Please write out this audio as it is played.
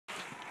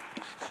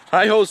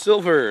Hi ho,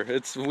 Silver!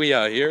 It's we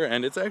out here,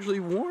 and it's actually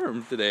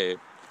warm today.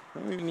 I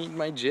don't even need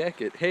my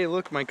jacket. Hey,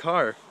 look, my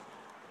car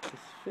is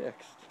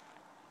fixed.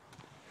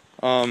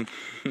 Um,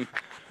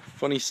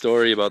 funny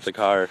story about the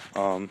car.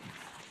 Hold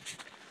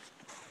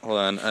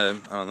on,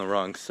 I'm on the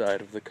wrong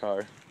side of the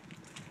car.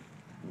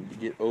 Need to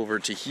get over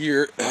to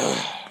here.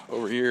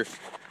 Over here.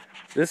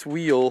 This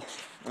wheel,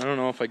 I don't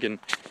know if I can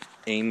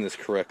aim this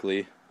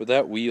correctly, but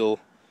that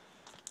wheel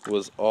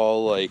was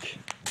all like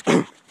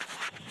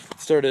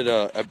started.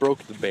 I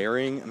broke the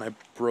bearing, and I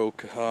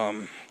broke.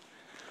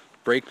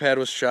 Brake pad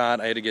was shot.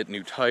 I had to get a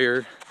new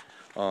tire.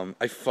 I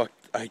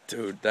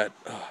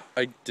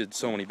did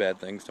so many bad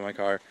things to my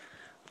car,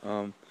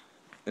 and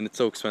it's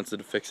so expensive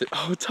to fix it.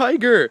 Oh,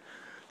 Tiger!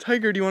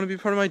 Tiger, do you want to be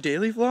part of my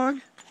daily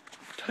vlog?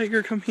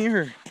 Tiger, come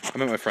here.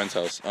 I'm at my friend's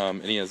house,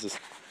 and he has this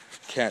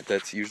cat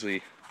that's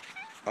usually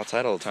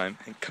outside all the time.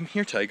 And come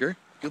here, Tiger.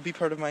 You'll be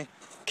part of my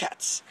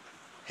cats.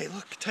 Hey,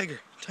 look, Tiger,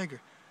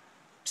 Tiger.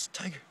 Psst,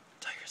 Tiger,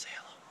 Tiger, say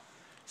hello.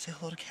 Say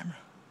hello to camera.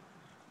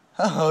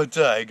 Oh,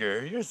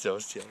 Tiger, you're so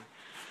silly.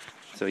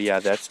 So yeah,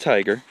 that's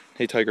Tiger.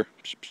 Hey, Tiger.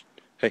 Psh, psh.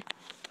 Hey.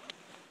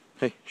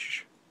 Hey.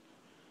 Shh.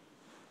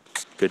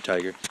 Good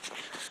Tiger.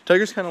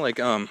 Tiger's kind of like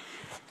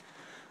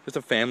there's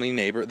a family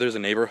neighbor. There's a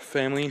neighbor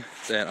family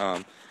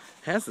that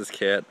has this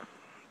cat,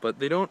 but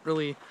they don't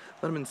really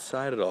let him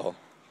inside at all.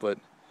 But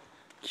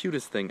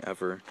cutest thing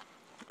ever,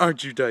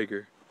 aren't you,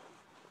 Tiger?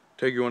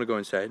 Tiger, you want to go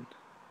inside?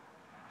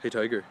 Hey,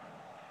 Tiger.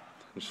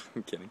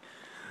 I'm kidding.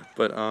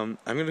 But I'm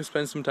gonna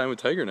spend some time with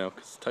Tiger now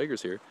because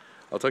Tiger's here.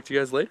 I'll talk to you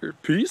guys later.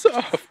 Peace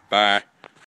off. Bye.